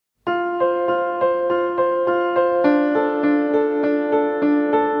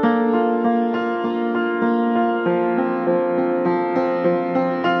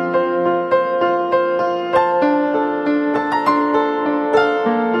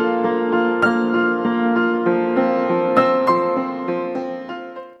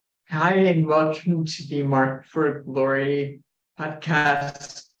Hi, and welcome to the Mark for Glory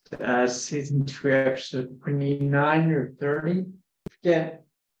podcast, season 2, episode 29 or 30. Yeah.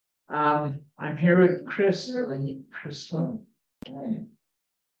 I'm here with Crystal.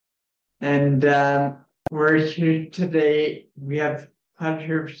 And we're here today. We have the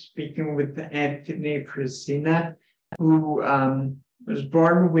pleasure of speaking with Anthony Frisina, who was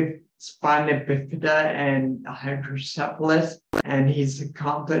born with spina bifida and hydrocephalus, and he's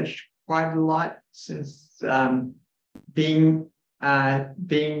accomplished quite a lot since being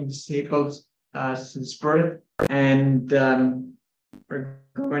disabled since birth. And we're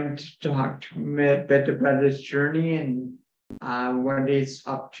going to talk to him a bit about his journey and what he's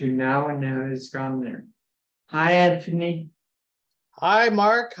up to now and how he's gone there. Hi, Anthony. Hi,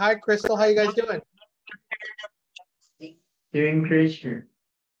 Mark. Hi, Crystal. How you guys doing? Doing great here.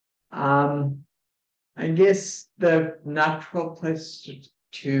 I guess the natural place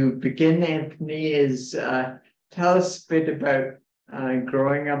to begin, Anthony, is tell us a bit about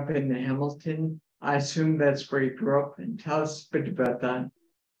growing up in Hamilton. I assume that's where you grew up, and tell us a bit about that.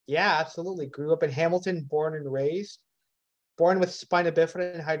 Yeah, absolutely. Grew up in Hamilton, born and raised. Born with spina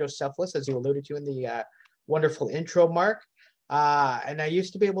bifida and hydrocephalus, as you alluded to in the wonderful intro, Mark. And I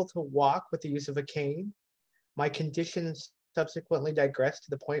used to be able to walk with the use of a cane. My conditions subsequently digressed to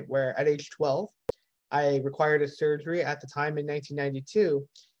the point where at age 12, I required a surgery at the time in 1992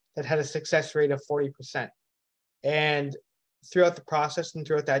 that had a success rate of 40%. And throughout the process and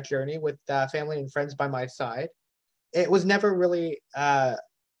throughout that journey with family and friends by my side, it was never really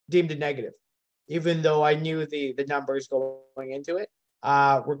deemed a negative, even though I knew the numbers going into it.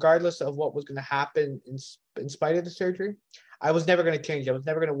 Regardless of what was going to happen in spite of the surgery, I was never going to change. I was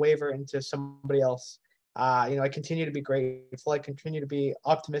never going to waver into somebody else. I continue to be grateful. I continue to be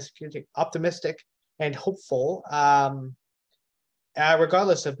optimistic and hopeful,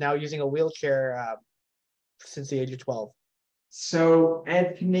 regardless of now using a wheelchair since the age of 12. So,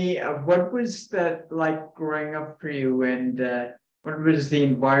 Anthony, what was that like growing up for you, and what was the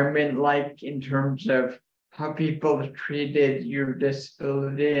environment like in terms of how people treated your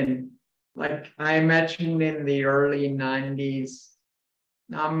disability? And like I imagine in the early 90s,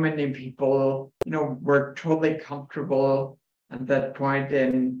 not many people, were totally comfortable at that point,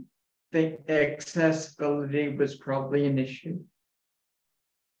 and the accessibility was probably an issue.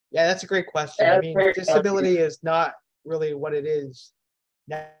 Yeah, that's a great question. I mean, disability is not really what it is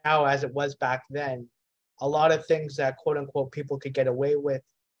now as it was back then. A lot of things that quote unquote people could get away with,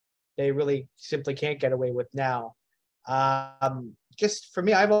 they really simply can't get away with now. Just for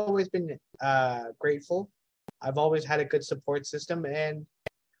me, I've always been grateful. I've always had a good support system, and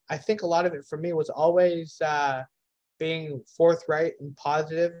I think a lot of it for me was always being forthright and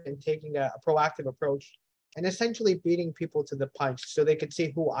positive and taking a proactive approach and essentially beating people to the punch so they could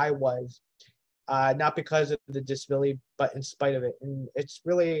see who I was, not because of the disability, but in spite of it. And it's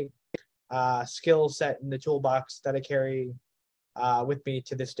really a skill set in the toolbox that I carry with me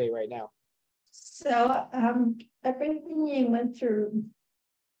to this day right now. So everything you went through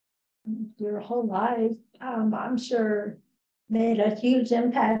your whole life, I'm sure made a huge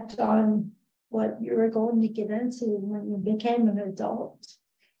impact on what you were going to get into when you became an adult.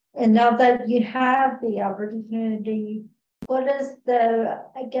 And now that you have the opportunity, what is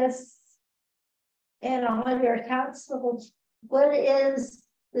in all your counsels, what is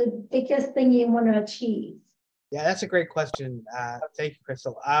the biggest thing you want to achieve? Yeah, that's a great question. Thank you,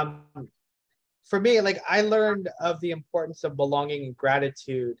 Crystal. For me, I learned of the importance of belonging and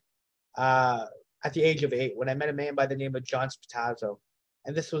gratitude at the age of 8 when I met a man by the name of John Spatazzo.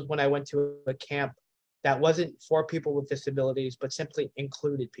 And this was when I went to a camp that wasn't for people with disabilities, but simply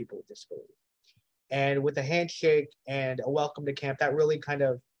included people with disabilities. And with a handshake and a welcome to camp, that really kind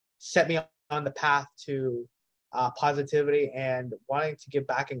of set me on the path to positivity and wanting to give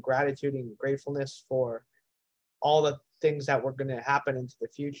back in gratitude and gratefulness for all the things that were going to happen into the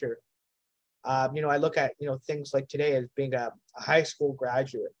future. I look at, things like today as being a high school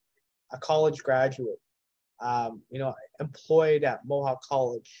graduate, a college graduate, employed at Mohawk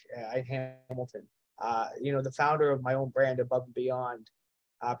College in Hamilton, the founder of my own brand, Above and Beyond,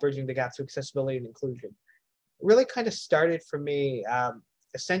 bridging the gap to accessibility and inclusion. It really kind of started for me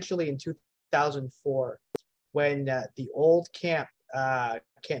essentially in 2004 when the old Camp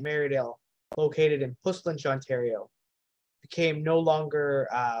Marydale, located in Puslinch, Ontario, became no longer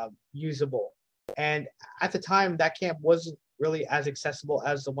usable. And at the time, that camp wasn't really as accessible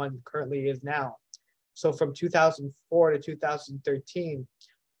as the one currently is now. So from 2004 to 2013,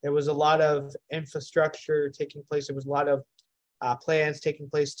 there was a lot of infrastructure taking place. There was a lot of plans taking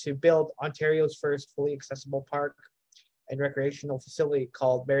place to build Ontario's first fully accessible park. and recreational facility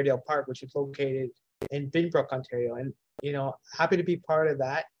called Maridale Park, which is located in Binbrook, Ontario. And, happy to be part of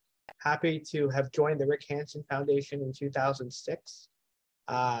that. Happy to have joined the Rick Hansen Foundation in 2006.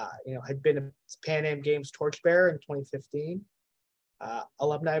 Had been a Pan Am Games torchbearer in 2015.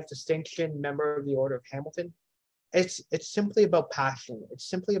 Alumni of distinction, member of the Order of Hamilton. It's simply about passion. It's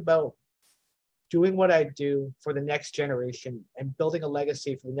simply about doing what I do for the next generation and building a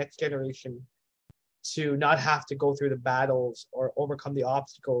legacy for the next generation to not have to go through the battles or overcome the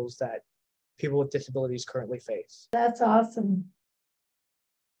obstacles that people with disabilities currently face. That's awesome.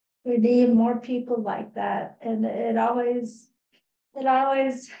 We need more people like that. And it always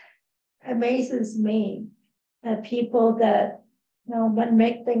amazes me that people that would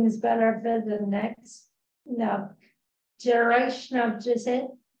make things better for the next generation of just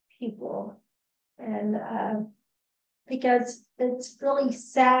people. And because it's really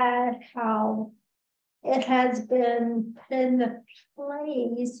sad how it has been put into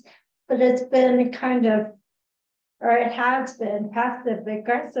place, but it's been it has been passive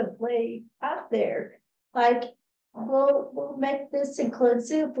aggressively out there. Like, we'll make this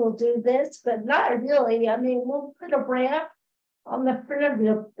inclusive, we'll do this, but not really. I mean, we'll put a ramp on the front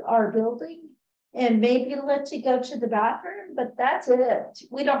of our building and maybe let you go to the bathroom, but that's it.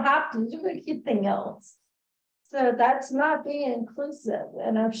 We don't have to do anything else. So that's not being inclusive.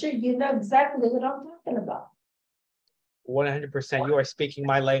 And I'm sure you know exactly what I'm talking about. 100%. You are speaking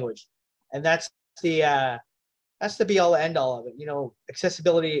my language. And that's the be all end all of it.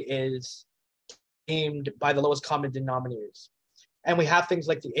 Accessibility is aimed by the lowest common denominators. And we have things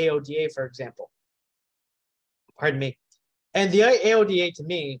like the AODA, for example. Pardon me. And the AODA to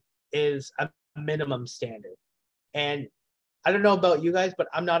me is a minimum standard. And I don't know about you guys, but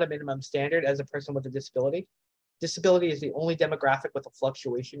I'm not a minimum standard as a person with a disability. Disability is the only demographic with a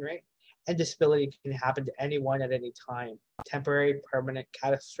fluctuation rate, and disability can happen to anyone at any time, temporary, permanent,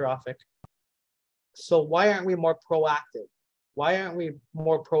 catastrophic. So why aren't we more proactive? Why aren't we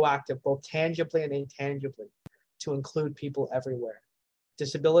more proactive, both tangibly and intangibly, to include people everywhere?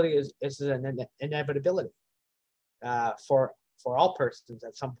 Disability is an inevitability for all persons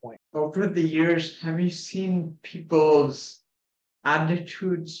at some point. Over the years, have you seen people's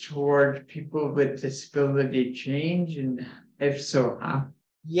attitudes toward people with disability change? And if so, how?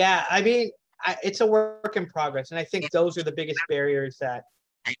 Yeah, I mean, it's a work in progress. And I think those are the biggest barriers that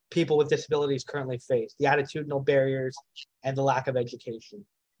people with disabilities currently face: the attitudinal barriers and the lack of education.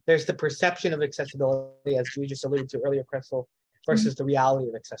 There's the perception of accessibility, as you just alluded to earlier, Crystal, versus the reality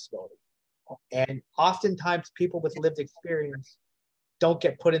of accessibility. And oftentimes people with lived experience don't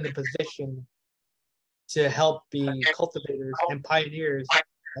get put in the position to help be cultivators and pioneers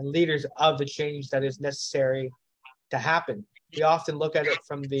and leaders of the change that is necessary to happen. We often look at it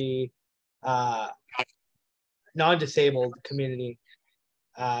from the non-disabled community,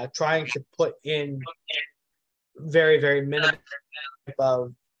 trying to put in very, very minimal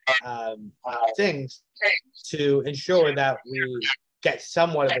of things to ensure that we get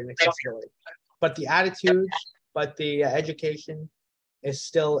somewhat of an accessibility. But the attitudes, but the education is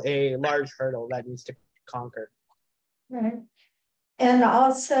still a large hurdle that needs to conquer. Right. And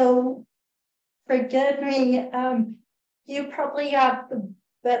also, forgive me, you probably have the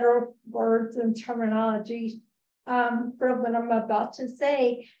better words and terminology for what I'm about to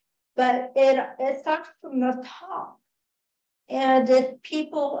say, but it starts from the top. And if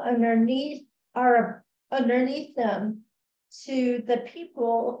people underneath them to the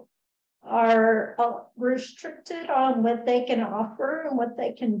people are restricted on what they can offer and what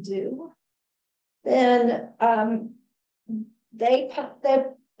they can do, then they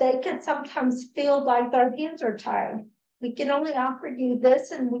can sometimes feel like their hands are tied. We can only offer you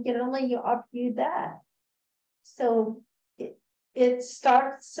this and we can only offer you that. So it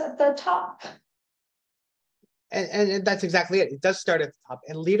starts at the top. And that's exactly it. It does start at the top.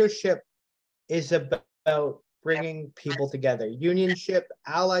 And leadership is about bringing people together. Unionship,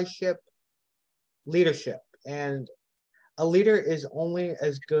 allyship, leadership. And a leader is only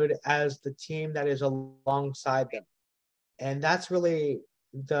as good as the team that is alongside them. And that's really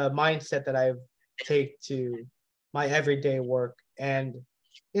the mindset that I take to my everyday work. And,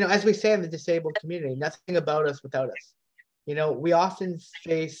 as we say in the disabled community, nothing about us without us. We often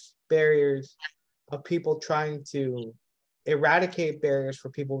face barriers of people trying to eradicate barriers for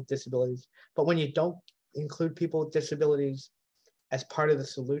people with disabilities. But when you don't include people with disabilities as part of the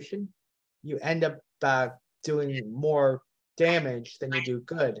solution, you end up doing more damage than you do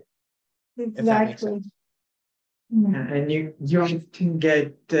good. Exactly. If that makes sense. And you often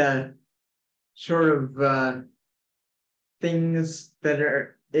get sort of things that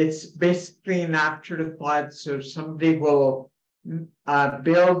are, it's basically an afterthought. So somebody will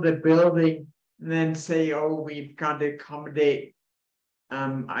build a building and then say, oh, we've got to accommodate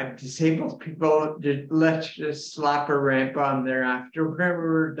disabled people, let's just slap a ramp on there after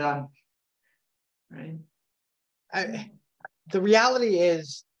we're done. Right. The reality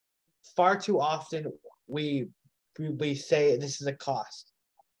is, far too often we say this is a cost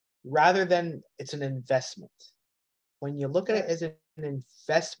rather than it's an investment. When you look at it as an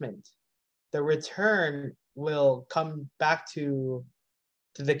investment, the return will come back to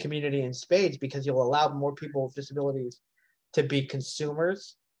the community in spades, because you'll allow more people with disabilities to be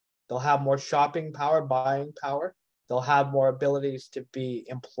consumers. They'll have more shopping power, buying power. They'll have more abilities to be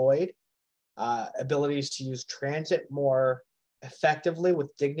employed, abilities to use transit more effectively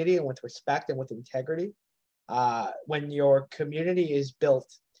with dignity and with respect and with integrity. When your community is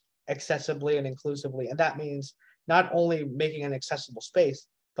built accessibly and inclusively, and that means not only making an accessible space,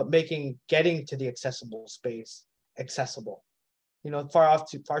 but making getting to the accessible space accessible. Far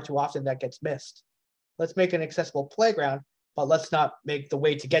too often that gets missed. Let's make an accessible playground, but let's not make the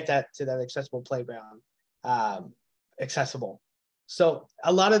way to get to that accessible playground accessible. So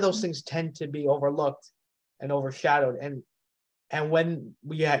a lot of those things tend to be overlooked and overshadowed. And when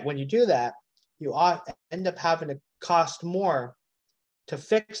you do that, you end up having to cost more to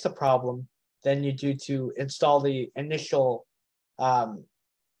fix the problem than you do to install the initial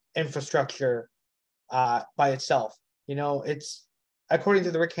infrastructure by itself. It's according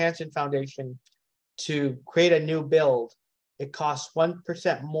to the Rick Hansen Foundation, to create a new build, it costs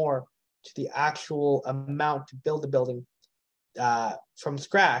 1% more to the actual amount to build the building from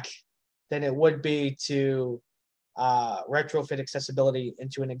scratch than it would be to retrofit accessibility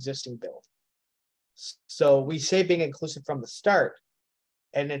into an existing build. So we say being inclusive from the start,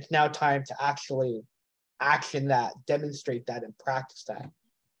 and it's now time to actually action that, demonstrate that, and practice that.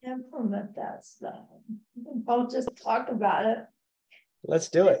 Implement that stuff. Don't just talk about it. Let's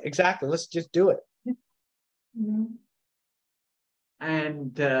do it. Exactly. Let's just do it. Mm-hmm.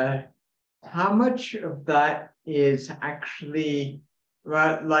 And how much of that is actually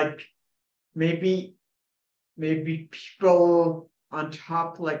like maybe people on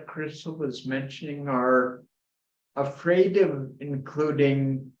top, like Crystal was mentioning, are afraid of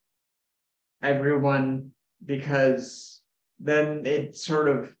including everyone, because then it sort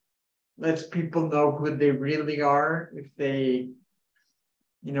of lets people know who they really are. If they,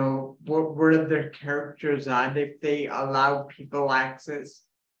 where their characters at, if they allow people access,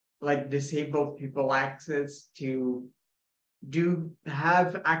 like disabled people access to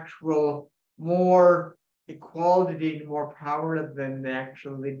have actual more equality and more power than they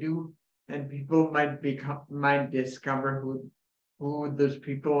actually do, and people might discover who those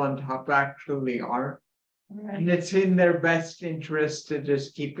people on top actually are. Right. And it's in their best interest to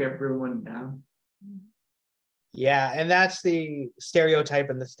just keep everyone down. Yeah, and that's the stereotype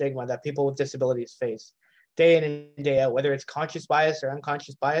and the stigma that people with disabilities face day in and day out, whether it's conscious bias or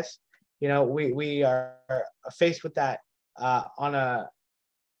unconscious bias. We are faced with that on a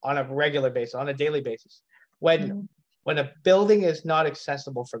regular basis, on a daily basis. When a building is not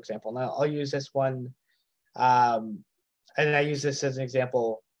accessible, for example, now I'll use this one, and I use this as an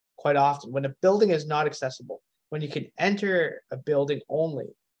example quite often. When a building is not accessible, when you can enter a building only,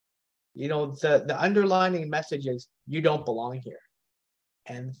 the underlining message is you don't belong here,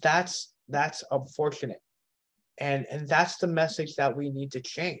 and that's unfortunate, and that's the message that we need to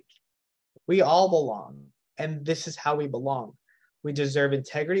change. We all belong, and this is how we belong. We deserve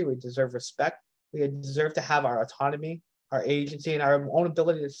integrity. We deserve respect. We deserve to have our autonomy, our agency, and our own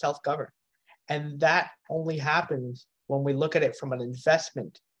ability to self-govern. And that only happens when we look at it from an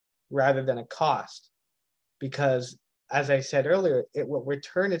investment rather than a cost. Because, as I said earlier, it will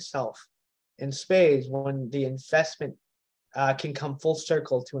return itself in spades when the investment can come full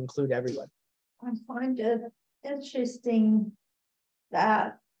circle to include everyone. I find it interesting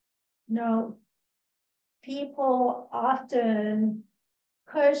that, people often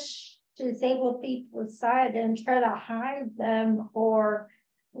push disabled people aside and try to hide them, or,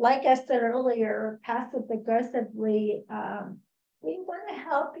 like I said earlier, passive aggressively, we want to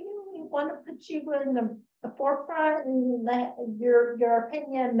help you, we want to put you in the forefront, and that your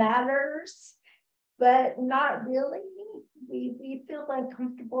opinion matters, but not really. We feel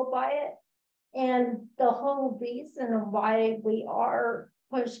uncomfortable by it. And the whole reason why we are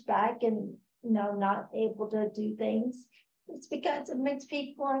pushed back and not able to do things, it's because it makes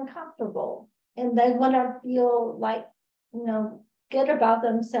people uncomfortable, and they want to feel like good about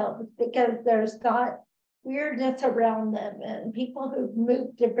themselves, because there's not weirdness around them, and people who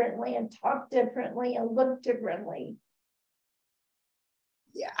move differently and talk differently and look differently.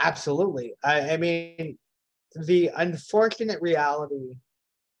 Yeah, absolutely. I mean, the unfortunate reality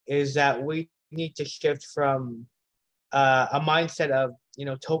is that we need to shift from a mindset of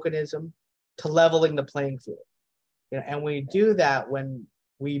tokenism to leveling the playing field. And we do that when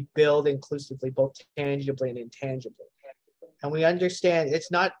we build inclusively, both tangibly and intangibly. And we understand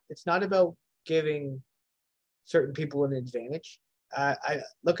it's not about giving certain people an advantage. I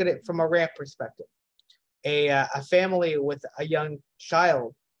look at it from a ramp perspective. A family with a young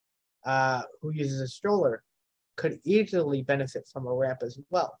child who uses a stroller could easily benefit from a ramp as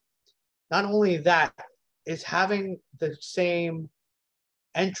well. Not only that, is having the same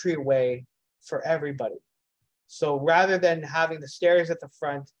entryway for everybody. So rather than having the stairs at the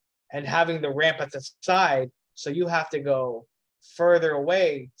front and having the ramp at the side, so you have to go further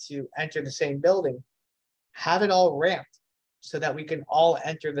away to enter the same building, have it all ramped so that we can all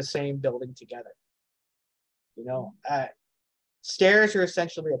enter the same building together. Stairs are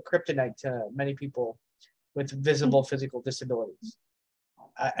essentially a kryptonite to many people with visible physical disabilities.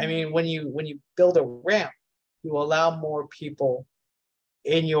 I mean, when you build a ramp, you allow more people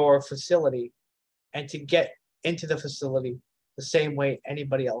in your facility and to get into the facility the same way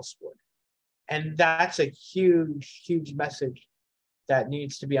anybody else would. And that's a huge, huge message that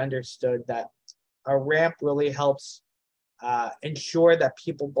needs to be understood, that a ramp really helps ensure that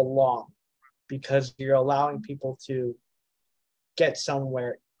people belong, because you're allowing people to get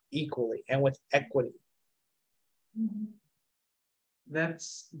somewhere equally and with equity.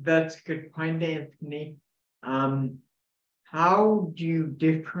 That's a good point, Anthony. How do you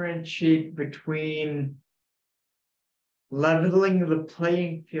differentiate between leveling the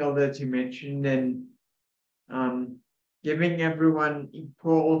playing field, as you mentioned, and giving everyone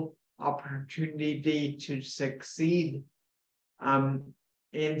equal opportunity to succeed?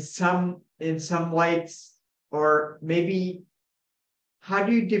 In some lights, or maybe how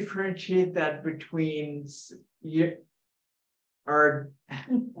do you differentiate that between you? Or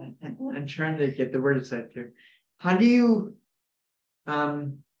I'm trying to get the words out here. How do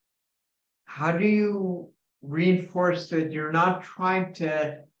you reinforce that you're not trying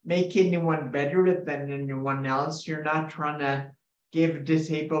to make anyone better than anyone else? You're not trying to give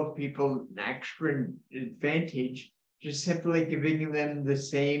disabled people an extra advantage, just simply giving them the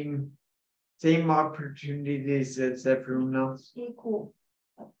same opportunities as everyone else. Equal.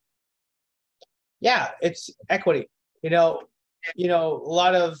 Yeah, it's equity. A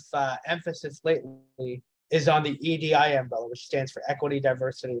lot of emphasis lately is on the EDI umbrella, which stands for equity,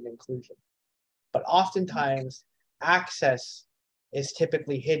 diversity, and inclusion. But oftentimes, access is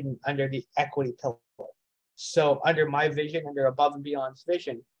typically hidden under the equity pillar. So under my vision, under Above and Beyond's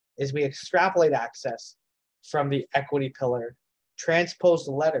vision, is we extrapolate access from the equity pillar, transpose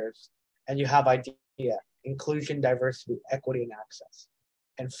the letters, and you have idea, inclusion, diversity, equity, and access.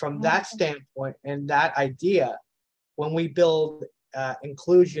 And from that standpoint and that idea, when we build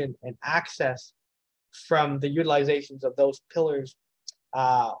inclusion and access from the utilizations of those pillars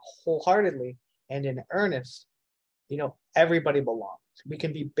wholeheartedly and in earnest, everybody belongs. We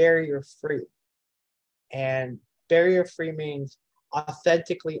can be barrier free. And barrier free means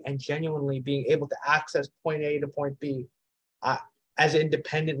authentically and genuinely being able to access point A to point B as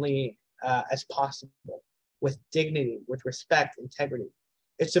independently as possible, with dignity, with respect, integrity.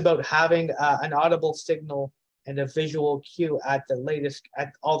 It's about having an audible signal and a visual cue at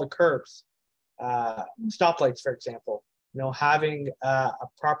all the curbs, stoplights, for example. Having a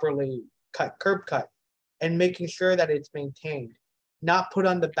properly cut curb cut and making sure that it's maintained, not put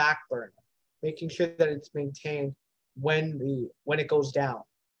on the back burner, making sure that it's maintained when it goes down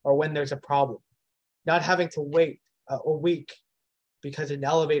or when there's a problem, not having to wait a week because an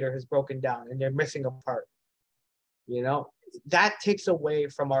elevator has broken down and they're missing a part. That takes away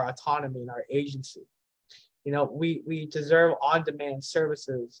from our autonomy and our agency. We deserve on-demand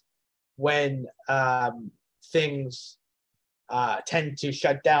services when things tend to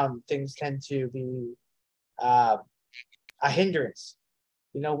shut down, things tend to be a hindrance.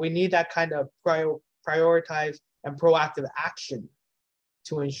 We need that kind of prioritized and proactive action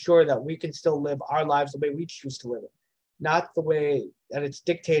to ensure that we can still live our lives the way we choose to live it, not the way that it's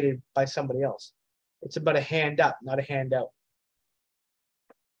dictated by somebody else. It's about a hand up, not a handout.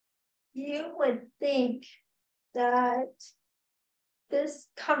 You would think that this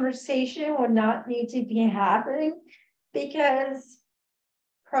conversation would not need to be happening, because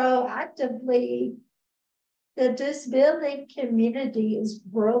proactively the disability community is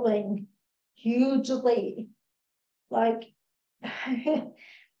growing hugely. Like,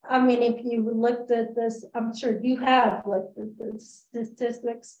 I mean, if you looked at this, I'm sure you have looked at the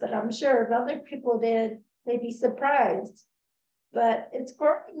statistics, but I'm sure if other people did, they'd be surprised. but it's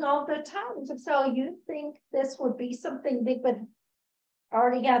growing all the time. So you think this would be something they would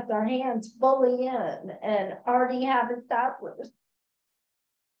already have their hands fully in and already have established?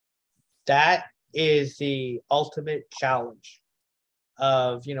 That is the ultimate challenge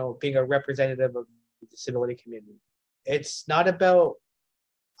of, being a representative of the disability community. It's not about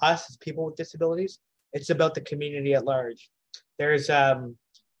us as people with disabilities. It's about the community at large. There's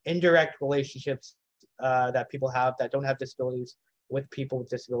indirect relationships that people have that don't have disabilities with people with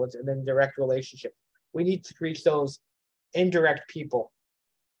disabilities, and then direct relationship. We need to reach those indirect people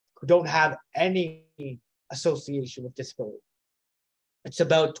who don't have any association with disability. It's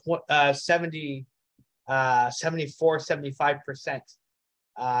about 74, 75%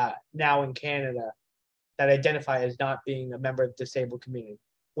 now in Canada that identify as not being a member of the disabled community.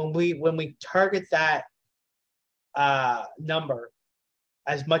 When we target that number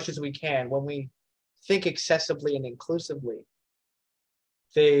as much as we can, when we think accessibly and inclusively,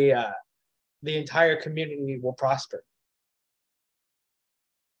 the entire community will prosper.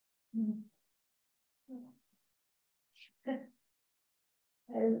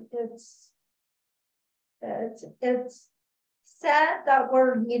 It's sad that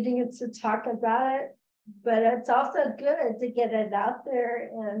we're needing to talk about it, but it's also good to get it out there,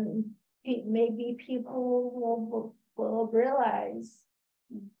 and maybe people will realize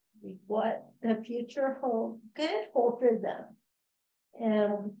what the future could hold for them.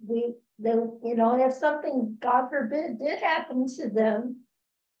 And if something, God forbid, did happen to them,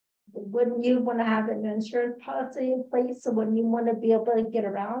 wouldn't you want to have an insurance policy in place? So wouldn't you want to be able to get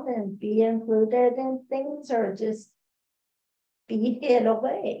around and be included in things, or just be hid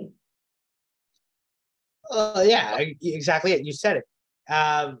away? Yeah, exactly it. You said it.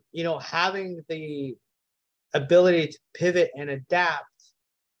 Having the ability to pivot and adapt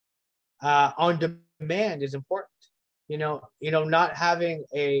on demand is important. Not having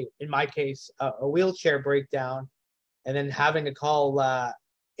in my case, a wheelchair breakdown and then having to call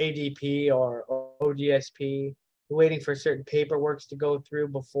ADP or ODSP, waiting for certain paperwork to go through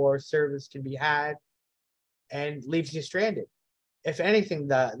before service can be had, and leaves you stranded. If anything,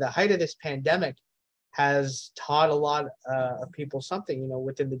 the height of this pandemic has taught a lot of people something,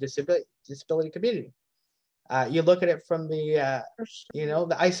 within the disability community. You look at it from the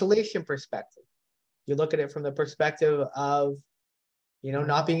isolation perspective. You look at it from the perspective of,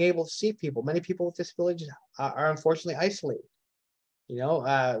 not being able to see people. Many people with disabilities are unfortunately isolated. We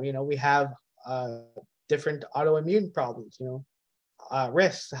have different autoimmune problems,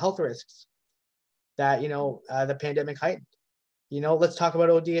 risks, health risks that, the pandemic heightened. Let's talk about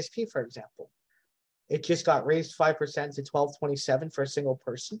ODSP, for example. It just got raised 5% to $12.27 for a single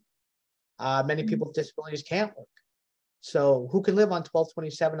person. Many people with disabilities can't work. So who can live on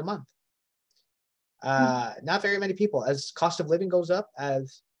 $12.27 a month? Not very many people. As cost of living goes up,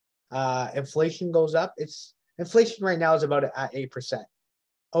 as inflation goes up, inflation right now is about at 8%.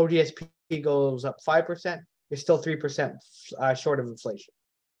 ODSP goes up 5%. It's still 3% short of inflation.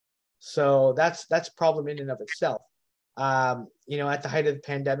 So that's a problem in and of itself. At the height of the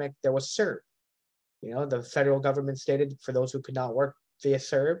pandemic, there was CERB. The federal government stated for those who could not work via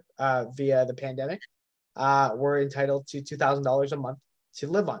CERB, via the pandemic, were entitled to $2,000 a month to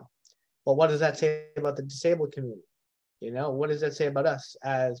live on. Well, what does that say about the disabled community? What does that say about us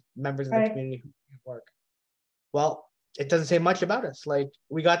as members of the community who can't work? Well, it doesn't say much about us. Like,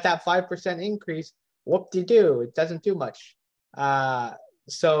 we got that 5% increase. Whoop-de-doo. It doesn't do much. It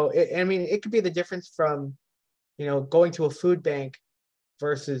could be the difference from, going to a food bank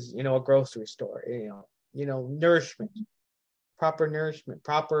versus, a grocery store. Nourishment, proper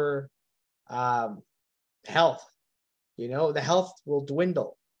health. The health will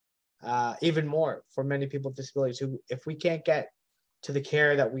dwindle even more for many people with disabilities who, if we can't get to the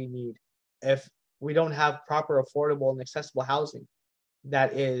care that we need, if we don't have proper, affordable, and accessible housing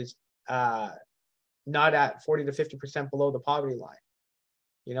that is not at 40 to 50% below the poverty line.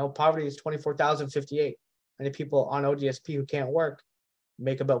 Poverty is $24,058. Many people on ODSP who can't work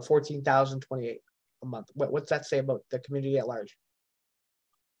make about $14,028 a month. What's that say about the community at large?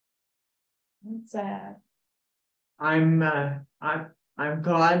 It's sad. I'm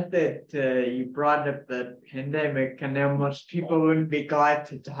glad that you brought up the pandemic. I know most people wouldn't be glad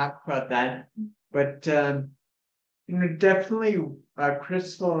to talk about that, but definitely,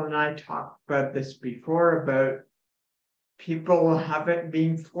 Crystal and I talked about this before, about people haven't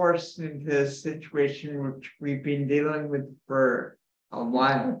been forced into a situation which we've been dealing with for a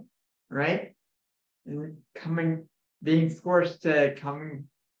while, right? And being forced to come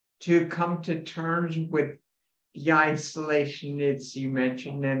to terms with the isolation, as you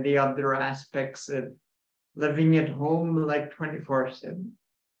mentioned, and the other aspects of living at home like 24/7.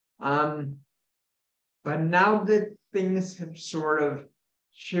 But now that things have sort of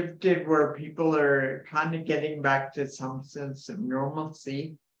shifted where people are kind of getting back to some sense of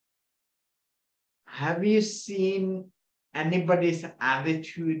normalcy, have you seen anybody's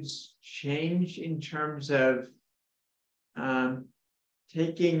attitudes change in terms of um,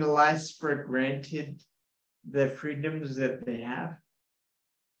 taking less for granted the freedoms that they have?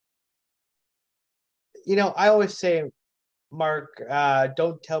 I always say, Mark,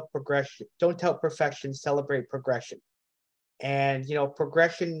 don't tell perfection, celebrate progression. And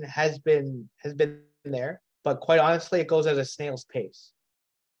progression has been there, but quite honestly, it goes at a snail's pace.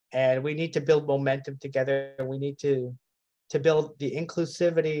 And we need to build momentum together. We need to build the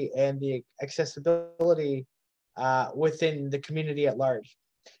inclusivity and the accessibility within the community at large.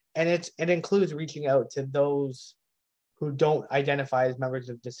 And it includes reaching out to those who don't identify as members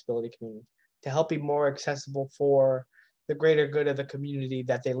of the disability community to help be more accessible for the greater good of the community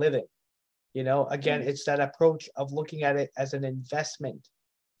that they live in. Again, it's that approach of looking at it as an investment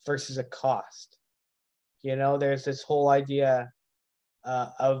versus a cost. There's this whole idea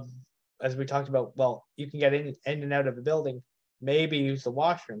of, as we talked about, well, you can get in and out of the building, maybe use the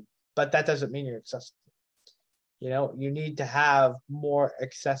washroom, but that doesn't mean you're accessible. You need to have more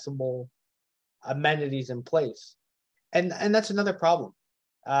accessible amenities in place. And that's another problem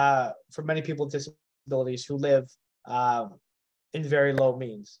for many people with disabilities who live in very low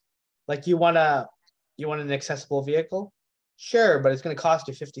means. Like you want an accessible vehicle? Sure, but it's going to cost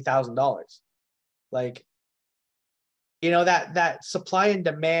you $50,000. Like, that supply and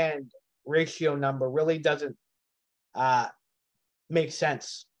demand ratio number really doesn't make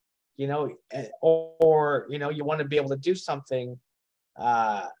sense. Or you want to be able to do something,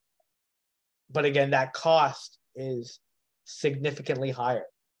 but again, that cost is significantly higher.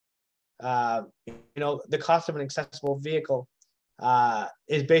 The cost of an accessible vehicle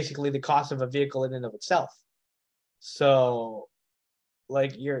is basically the cost of a vehicle in and of itself. So,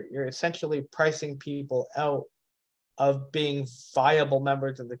 like, you're essentially pricing people out of being viable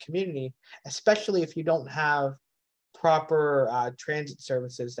members of the community, especially if you don't have proper transit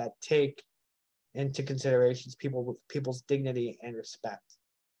services that take into considerations people's dignity and respect.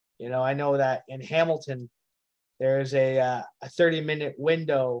 I know that in Hamilton, there's a 30-minute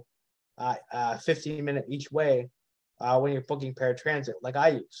window, 15-minute each way when you're booking paratransit, like I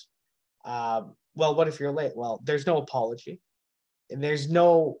use. Well, what if you're late? Well, there's no apology, and there's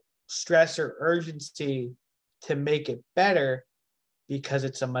no stress or urgency to make it better because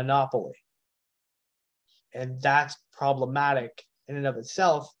it's a monopoly. And that's problematic in and of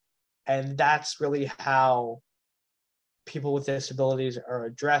itself. And that's really how people with disabilities are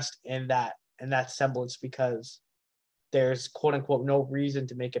addressed in that semblance, because there's quote unquote no reason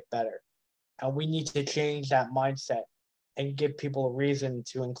to make it better. And we need to change that mindset and give people a reason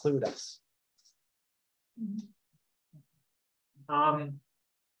to include us.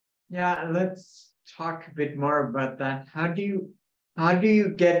 Yeah, let's talk a bit more about that. How do you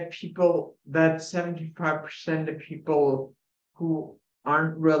get people, that 75% of people who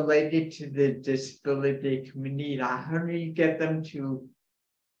aren't related to the disability community, how do you get them to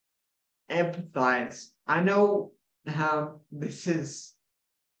empathize? I know how this is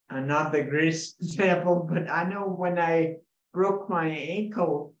not the greatest example, but I know when I broke my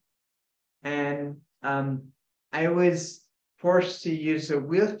ankle and I was forced to use a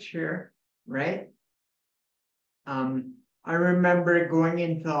wheelchair, right? I remember going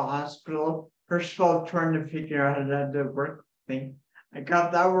into the hospital, first of all, trying to figure out how to work thing. I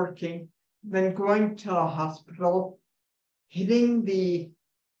got that working. Then going to the hospital, going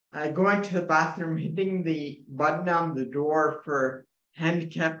to the bathroom, hitting the button on the door for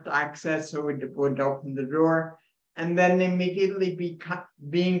handicapped access so it would open the door, and then immediately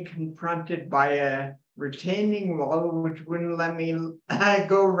being confronted by a retaining wall which wouldn't let me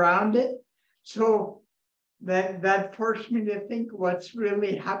go around it. So that forced me to think, what's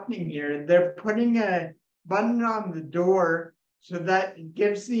really happening here? They're putting a button on the door so that it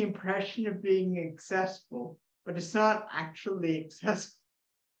gives the impression of being accessible, but it's not actually accessible.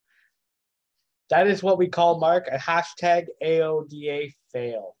 That is what we call, Mark, a hashtag AODA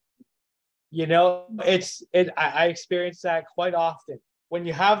fail. I experience that quite often. When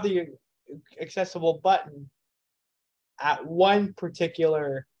you have the accessible button at one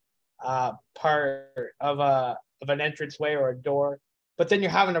particular part of an entranceway or a door, but then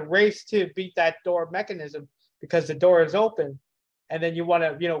you're having a race to beat that door mechanism because the door is open, and then you want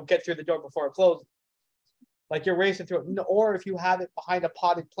to get through the door before it closes. Like you're racing through it. Or if you have it behind a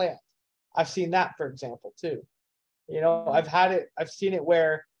potted plant, I've seen that, for example, too. I've seen it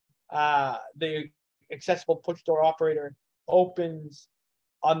where the accessible push door operator opens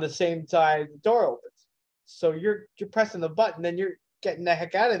on the same time the door opens. So you're pressing the button, then you're getting the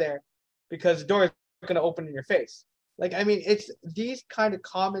heck out of there because the door is going to open in your face. Like, I mean, it's these kind of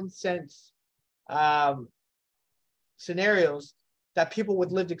common sense scenarios that people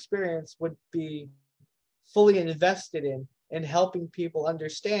with lived experience would be fully invested in helping people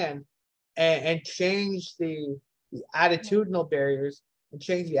understand and change the attitudinal barriers and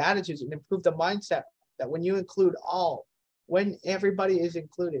change the attitudes and improve the mindset that when you include all, when everybody is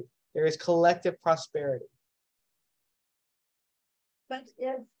included, there is collective prosperity. But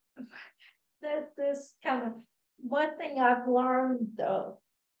if there's this kind of one thing I've learned though,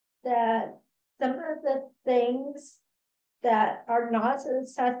 that some of the things that are not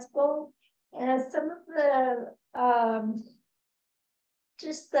accessible and some of the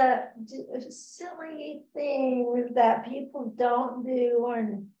just the silly things that people don't do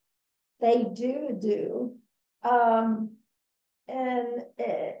and they do. And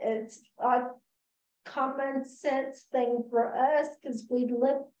it's a common sense thing for us because we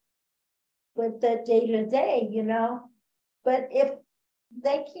live with the day to day, you know. But if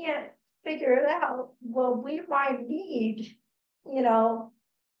they can't figure it out, well, we might need, you know,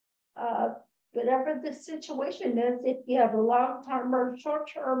 whatever the situation is, if you have a long-term or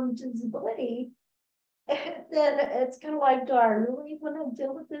short-term disability, then it's kind of like, do I really want to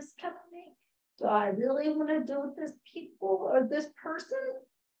deal with this company? Do I really want to deal with this people or this person?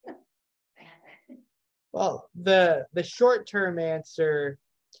 Well, the short-term answer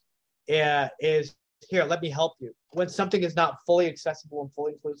is here, let me help you. When something is not fully accessible and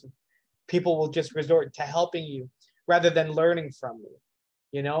fully inclusive, people will just resort to helping you rather than learning from you.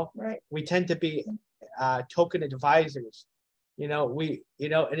 You know, right. We tend to be token advisors, and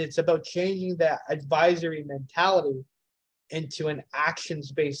it's about changing that advisory mentality into an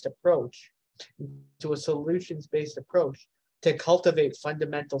actions-based approach, to a solutions-based approach to cultivate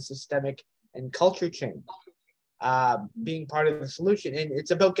fundamental systemic and culture change, being part of the solution. And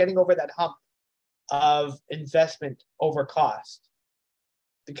it's about getting over that hump of investment over cost,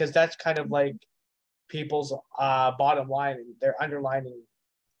 because that's kind of like people's bottom line and their underlining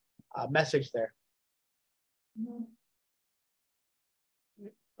message there.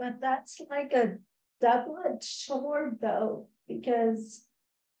 But that's like a double-edged sword though, because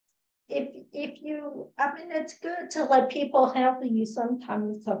if you, I mean, it's good to let people help you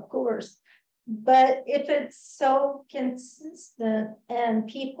sometimes, of course, but if it's so consistent and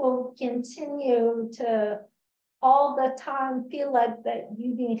people continue to all the time feel like that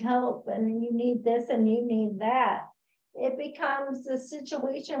you need help and you need this and you need that, it becomes a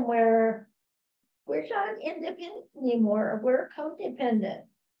situation where we're not independent anymore, we're codependent.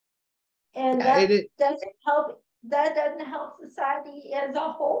 And that doesn't help. That doesn't help society as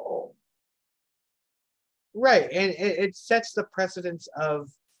a whole. Right, and it sets the precedence of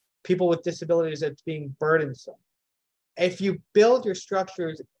people with disabilities as being burdensome. If you build your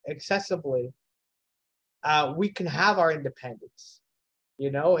structures accessibly, we can have our independence.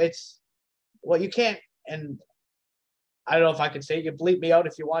 It's you can't, and I don't know if I can say it, you bleep me out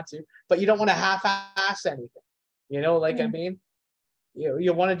if you want to, but you don't want to half-ass anything. I mean?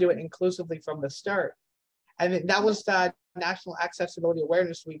 You want to do it inclusively from the start. And that was the National Accessibility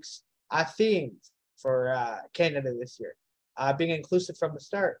Awareness Week's theme for Canada this year, being inclusive from the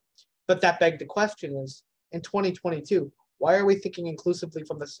start. But that begged the question is, in 2022, why are we thinking inclusively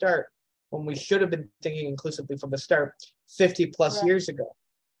from the start when we should have been thinking inclusively from the start 50 plus years ago?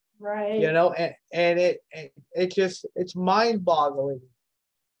 Right. And it's mind-boggling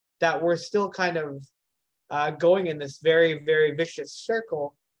that we're still kind of going in this very, very vicious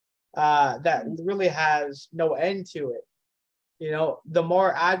circle that really has no end to it. The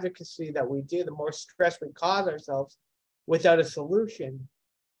more advocacy that we do, the more stress we cause ourselves without a solution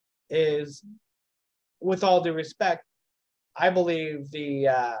is, with all due respect, I believe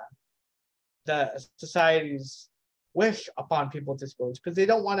the society's wish upon people with disabilities, because they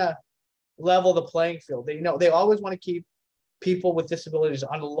don't want to level the playing field. They always want to keep people with disabilities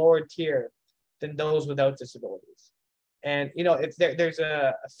on a lower tier than those without disabilities. And if there's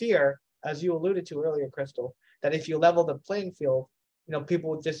a fear, as you alluded to earlier, Crystal, that if you level the playing field, people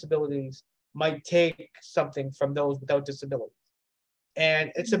with disabilities might take something from those without disabilities.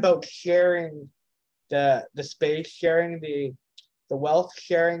 And it's about sharing the space, sharing the wealth,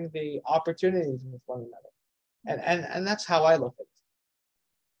 sharing the opportunities with one another. And that's how I look at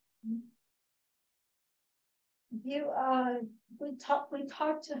it. We talked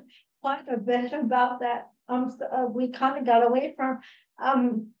quite a bit about that. We kind of got away from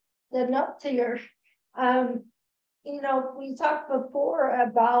the notes here. We talked before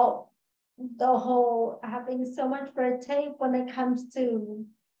about the whole having so much red tape when it comes to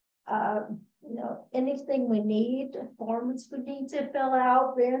anything we need, forms we need to fill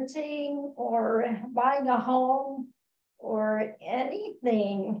out, renting or buying a home or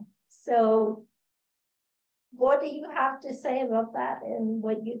anything. So what do you have to say about that and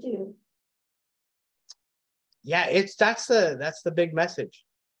what you do? Yeah, that's the big message.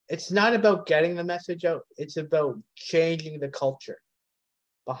 It's not about getting the message out, it's about changing the culture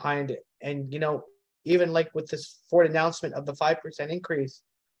behind it. And even like with this Ford announcement of the 5% increase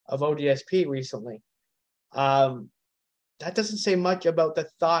of ODSP recently, that doesn't say much about the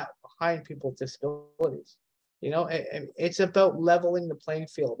thought behind people's disabilities. It's about leveling the playing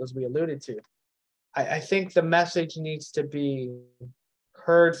field, as we alluded to. I think the message needs to be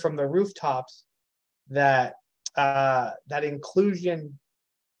heard from the rooftops that that inclusion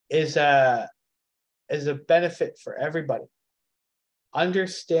is a benefit for everybody.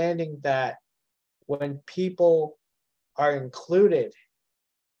 Understanding that when people are included,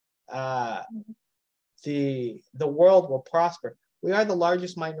 the world will prosper. We are the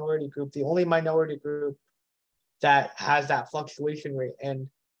largest minority group, the only minority group that has that fluctuation rate, and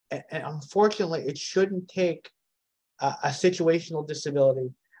unfortunately, it shouldn't take a situational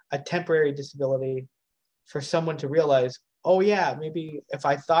disability, a temporary disability, for someone to realize, oh yeah, maybe if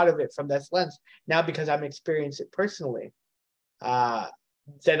I thought of it from this lens, now because I'm experiencing it personally,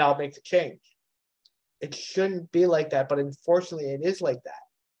 then I'll make the change. It shouldn't be like that, but unfortunately, it is like that,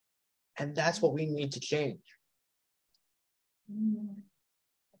 and that's what we need to change.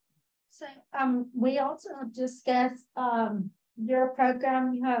 So we also discussed your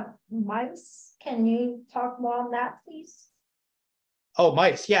program. You have mice. Can you talk more on that, please? Oh,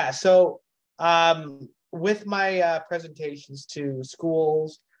 mice, yeah. So with my presentations to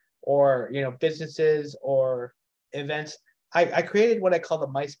schools or businesses or events, I created what I call the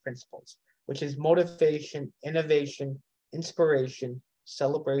mice principles, which is motivation, innovation, inspiration,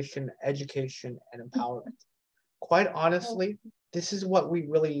 celebration, education, and empowerment. Quite honestly, this is what we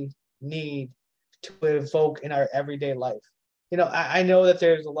really need to evoke in our everyday life. I know that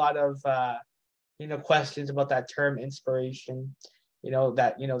there's a lot of questions about that term inspiration,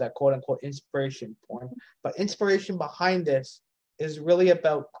 that quote unquote inspiration porn. But inspiration behind this is really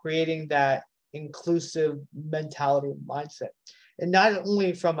about creating that inclusive mentality and mindset. And not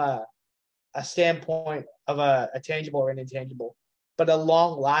only from a standpoint of a tangible or an intangible, but a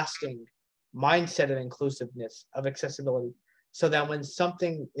long lasting mindset of inclusiveness, of accessibility, so that when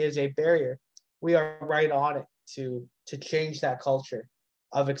something is a barrier, we are right on it to change that culture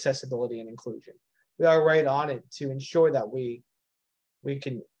of accessibility and inclusion. We are right on it to ensure that we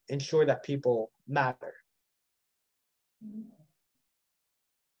can ensure that people matter.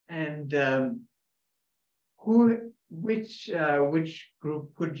 And which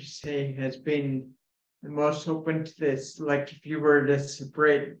group would you say has been the most open to this? Like if you were to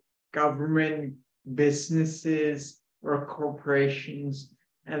separate government, businesses, or corporations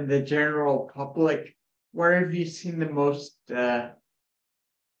and the general public, where have you seen the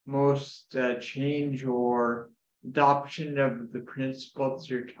most change or adoption of the principles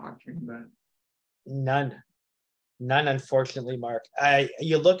you're talking about? None, unfortunately, Mark.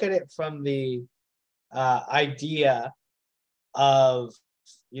 You look at it from the idea of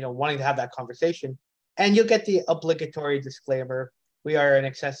wanting to have that conversation, and you'll get the obligatory disclaimer: we are an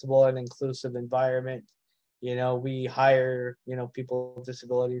accessible and inclusive environment. We hire people with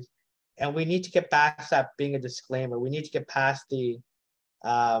disabilities, and we need to get past that being a disclaimer. We need to get past the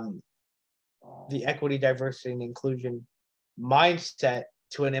equity, diversity, and inclusion mindset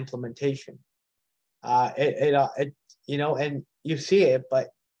to an implementation. And you see it, but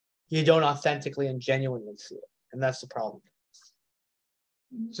you don't authentically and genuinely see it, and that's the problem.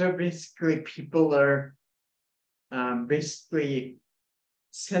 So basically, people are basically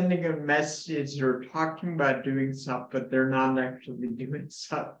sending a message or talking about doing stuff, but they're not actually doing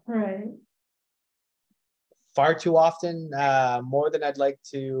stuff. Right. Far too often, more than I'd like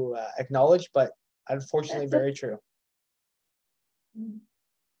to acknowledge, but unfortunately, very true.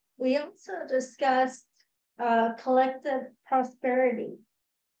 We also discussed collective prosperity.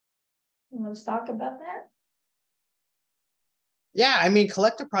 Let's talk about that. Yeah, I mean,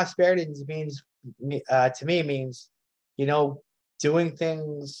 collective prosperity means to me means doing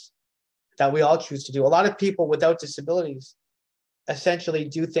things that we all choose to do. A lot of people without disabilities essentially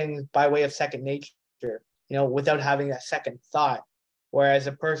do things by way of second nature, without having a second thought. Whereas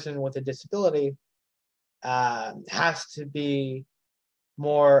a person with a disability has to be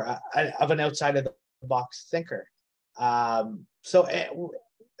more of an outside of the box thinker. So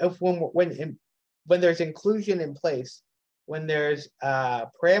if when there's inclusion in place, when there's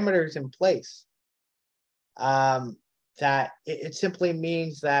parameters in place, that it simply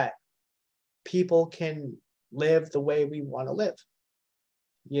means that people can live the way we want to live,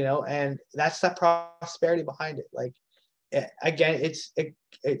 and that's the prosperity behind it. Like, again,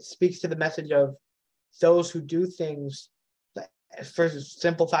 it speaks to the message of those who do things for the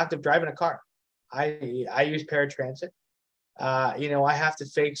simple fact of driving a car. I use paratransit. I have to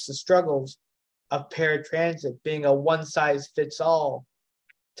face the struggles of paratransit being a one size fits all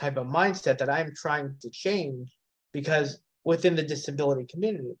type of mindset that I'm trying to change, because within the disability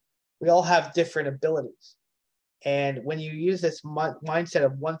community, we all have different abilities. And when you use this mindset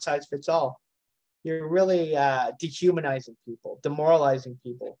of one size fits all, you're really dehumanizing people, demoralizing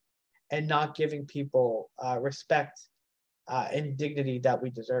people, and not giving people respect and dignity that we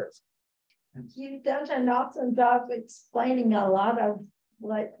deserve. You've done an awesome job explaining a lot of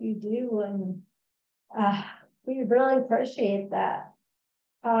what you do, and we really appreciate that.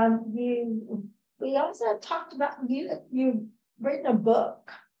 We also talked about you've written a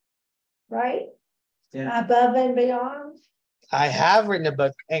book, right? Yeah. Above and Beyond. I have written a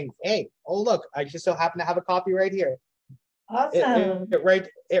book, and hey, oh look, I just so happen to have a copy right here. Awesome.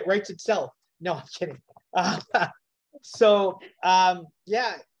 It writes itself. No, I'm kidding.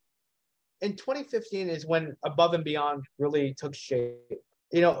 Yeah, in 2015 is when Above and Beyond really took shape.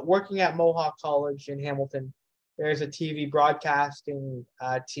 Working at Mohawk College in Hamilton, there's a TV broadcasting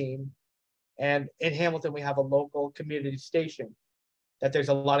team, and in Hamilton we have a local community station that there's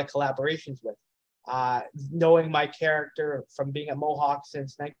a lot of collaborations with. Knowing my character from being at Mohawk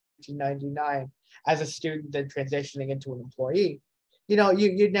since 1999 as a student, then transitioning into an employee,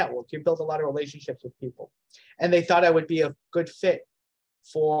 you network, you build a lot of relationships with people, and they thought I would be a good fit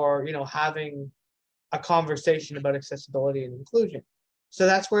for having a conversation about accessibility and inclusion. So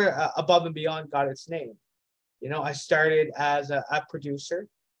that's where Above and Beyond got its name. I started as a producer,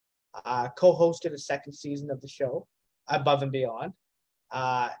 co-hosted a second season of the show, Above and Beyond.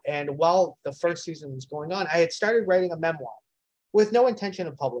 And while the first season was going on, I had started writing a memoir with no intention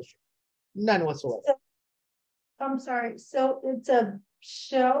of publishing, none whatsoever. I'm sorry. So it's a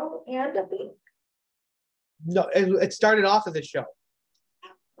show and a book? No, it started off as a show.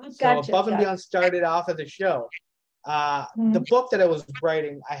 Gotcha, so Above and Beyond started off as a show. The book that I was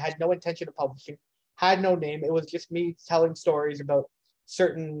writing, I had no intention of publishing, had no name. It was just me telling stories about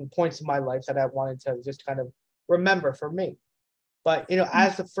certain points in my life that I wanted to just kind of remember for me. But,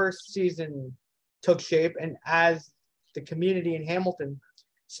 as the first season took shape, and as the community in Hamilton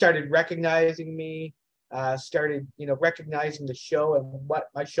started recognizing me, started, recognizing the show and what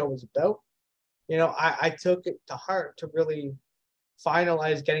my show was about, I took it to heart to really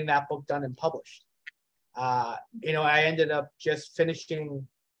finalize getting that book done and published. I ended up just finishing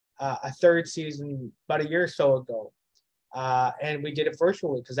a third season about a year or so ago. And we did it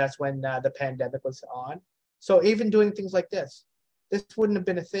virtually because that's when the pandemic was on. So even doing things like this wouldn't have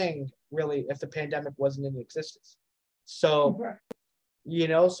been a thing really if the pandemic wasn't in existence. So,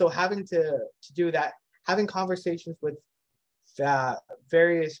 so having to do that, having conversations with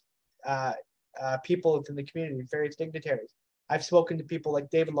various people within the community, various dignitaries. I've spoken to people like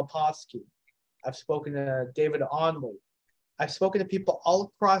David Leposky. I've spoken to David Onley. I've spoken to people all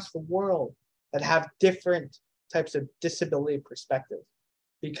across the world that have different types of disability perspectives.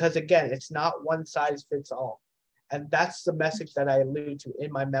 Because again, it's not one size fits all. And that's the message that I allude to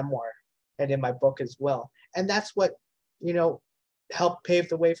in my memoir and in my book as well. And that's what, helped pave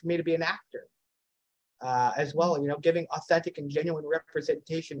the way for me to be an actor as well, giving authentic and genuine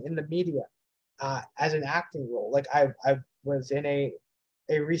representation in the media as an acting role. Like I was in a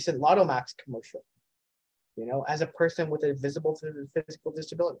recent Lotto Max commercial, as a person with a visible physical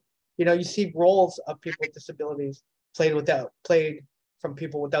disability. You see roles of people with disabilities played from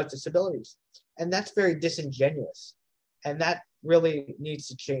people without disabilities. And that's very disingenuous. And that really needs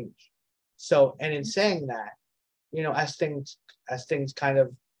to change. So, and in saying that, as things kind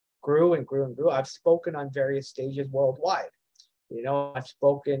of grew and grew and grew, I've spoken on various stages worldwide. I've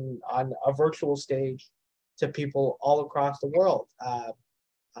spoken on a virtual stage to people all across the world,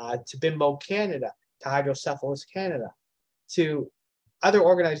 to Bimbo Canada, to Hydrocephalus Canada, to other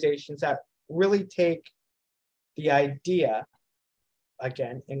organizations that really take the idea,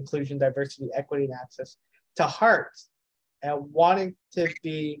 again, inclusion, diversity, equity, and access, to heart, and wanting to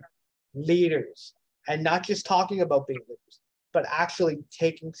be leaders, and not just talking about being leaders, but actually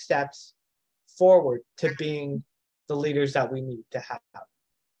taking steps forward to being the leaders that we need to have.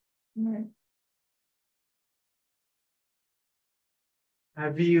 Right.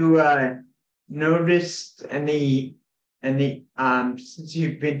 Have you noticed any since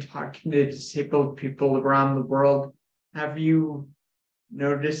you've been talking to disabled people around the world, have you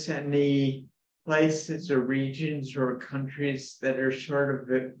noticed any places or regions or countries that are sort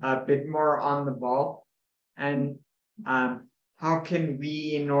of a bit more on the ball? And how can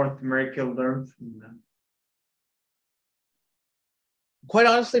we in North America learn from them? Quite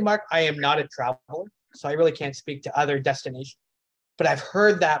honestly, Mark, I am not a traveler, so I really can't speak to other destinations. But I've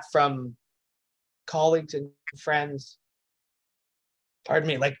heard that from colleagues and friends. Pardon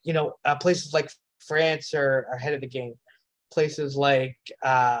me, like places like France are ahead of the game. Places like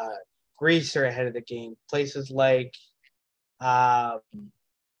Greece are ahead of the game. Places like I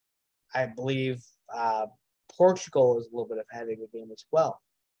believe Portugal is a little bit ahead of the game as well.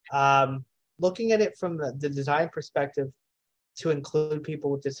 Looking at it from the design perspective, to include people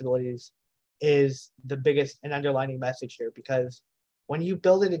with disabilities is the biggest and underlining message here, because when you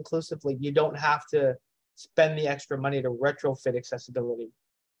build it inclusively, you don't have to spend the extra money to retrofit accessibility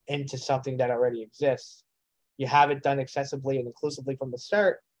into something that already exists. You have it done accessibly and inclusively from the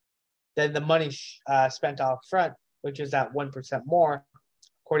start, then the money spent off front, which is that 1% more,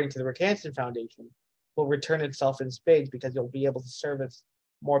 according to the Rick Hansen Foundation, will return itself in spades because you'll be able to service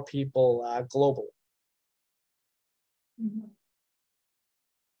more people globally. Mhm.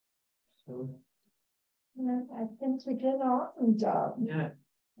 So, Yeah, I think you did an awesome job. yeah.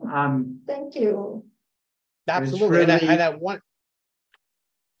 Thank you. Absolutely. Really... and I want.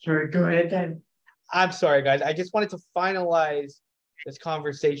 Sorry, go ahead then. I'm sorry, guys. I just wanted to finalize this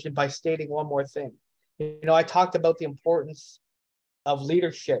conversation by stating one more thing. I talked about the importance of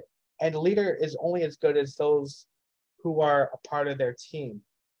leadership, and a leader is only as good as those who are a part of their team.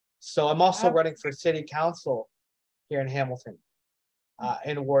 So I'm also running for city council here in Hamilton,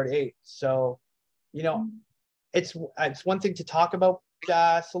 in Ward 8. So, it's one thing to talk about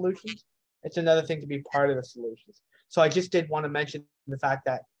solutions. It's another thing to be part of the solutions. So I just did want to mention the fact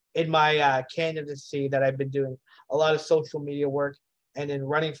that in my candidacy that I've been doing a lot of social media work, and in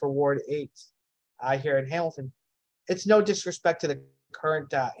running for Ward 8 here in Hamilton, it's no disrespect to the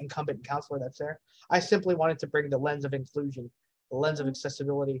current incumbent councilor that's there. I simply wanted to bring the lens of inclusion, the lens of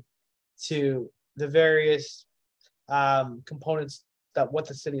accessibility to the various components that what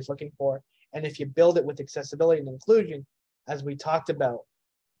the city is looking for. And if you build it with accessibility and inclusion, as we talked about,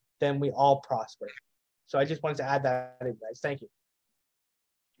 then we all prosper. So I just wanted to add that in, guys. Thank you.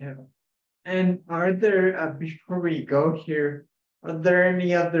 Yeah. And are there, before we go here, are there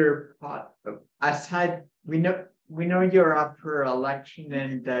any other aside, we know you're up for election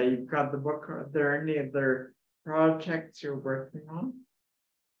and you've got the book, are there any other projects you're working on?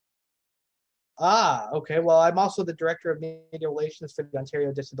 Okay. Well, I'm also the director of media relations for the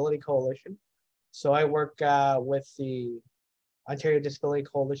Ontario Disability Coalition. So I work with the Ontario Disability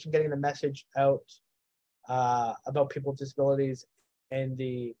Coalition, getting the message out about people with disabilities in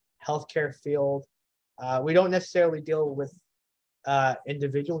the healthcare field. We don't necessarily deal with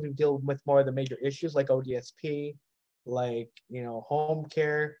individuals. We deal with more of the major issues like ODSP, like home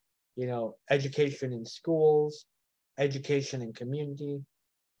care, education in schools, education in community.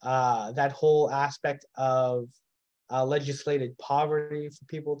 That whole aspect of legislated poverty for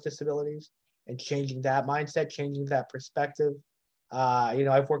people with disabilities, and changing that mindset, changing that perspective.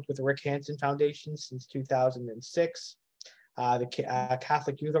 I've worked with the Rick Hansen Foundation since 2006, the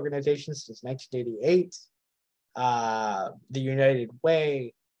Catholic Youth Organization since 1988, the United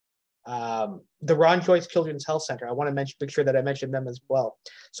Way, the Ron Joyce Children's Health Center. I want to make sure that I mention them as well.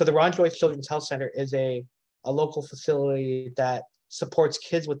 So the Ron Joyce Children's Health Center is a local facility that supports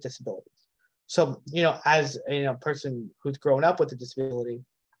kids with disabilities. So, as a person who's grown up with a disability,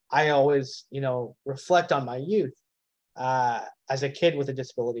 I always, reflect on my youth as a kid with a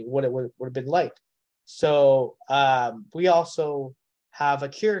disability, what it would have been like. So we also have a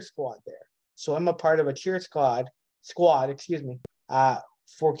cheer squad there. So I'm a part of a cheer squad,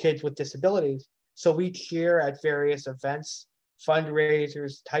 for kids with disabilities. So we cheer at various events,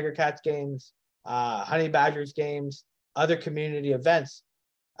 fundraisers, Tiger Cats games, Honey Badgers games, other community events.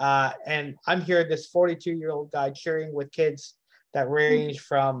 And I'm here, this 42-year-old guy, cheering with kids that range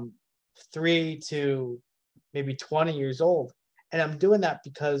from 3 to maybe 20 years old. And I'm doing that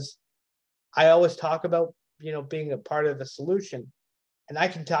because I always talk about, being a part of the solution. And I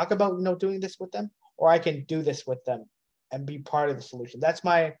can talk about, doing this with them, or I can do this with them and be part of the solution. That's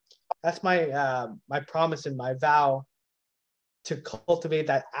my promise and my vow, to cultivate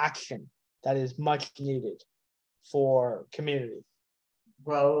that action that is much needed for community.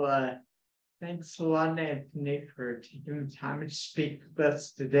 Well, thanks a lot, Anthony, for taking the time to speak with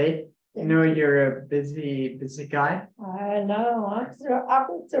us today. I know you're a busy guy. I know. I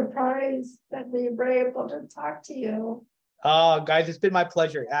was surprised that we were able to talk to you. Oh, guys, it's been my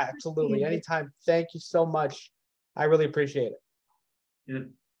pleasure. Absolutely. Anytime. Thank you so much I really appreciate it. Yeah.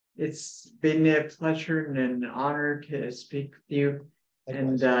 It's been a pleasure and an honor to speak with you.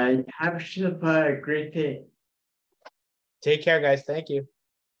 Likewise. And have yourself a great day. Take care, guys. Thank you.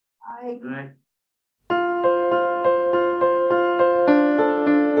 I All right.